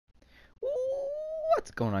What's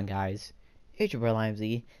going on, guys? It's your boy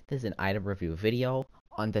LimeZ. This is an item review video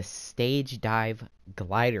on the Stage Dive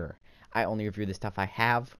Glider. I only review the stuff I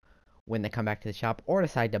have when they come back to the shop or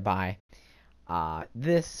decide to buy.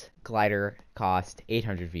 This glider cost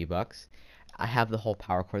 800 V-Bucks. I have the whole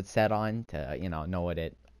power cord set on to, know what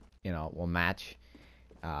it, will match.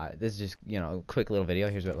 This is just, a quick little video.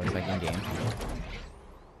 Here's what it looks like in game.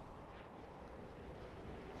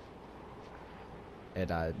 It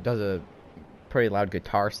does a pretty loud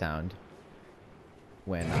guitar sound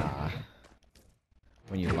when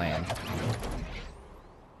you land.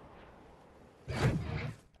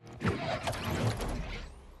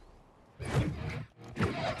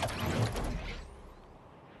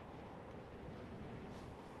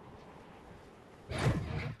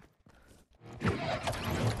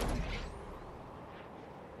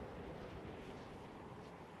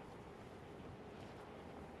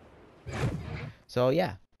 So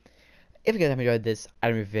yeah, if you guys have enjoyed this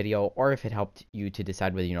item review video, or if it helped you to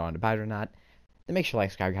decide whether you want to buy it or not, then make sure to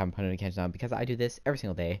like, subscribe, comment, put a notification on, because I do this every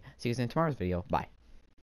single day. See you guys in tomorrow's video. Bye.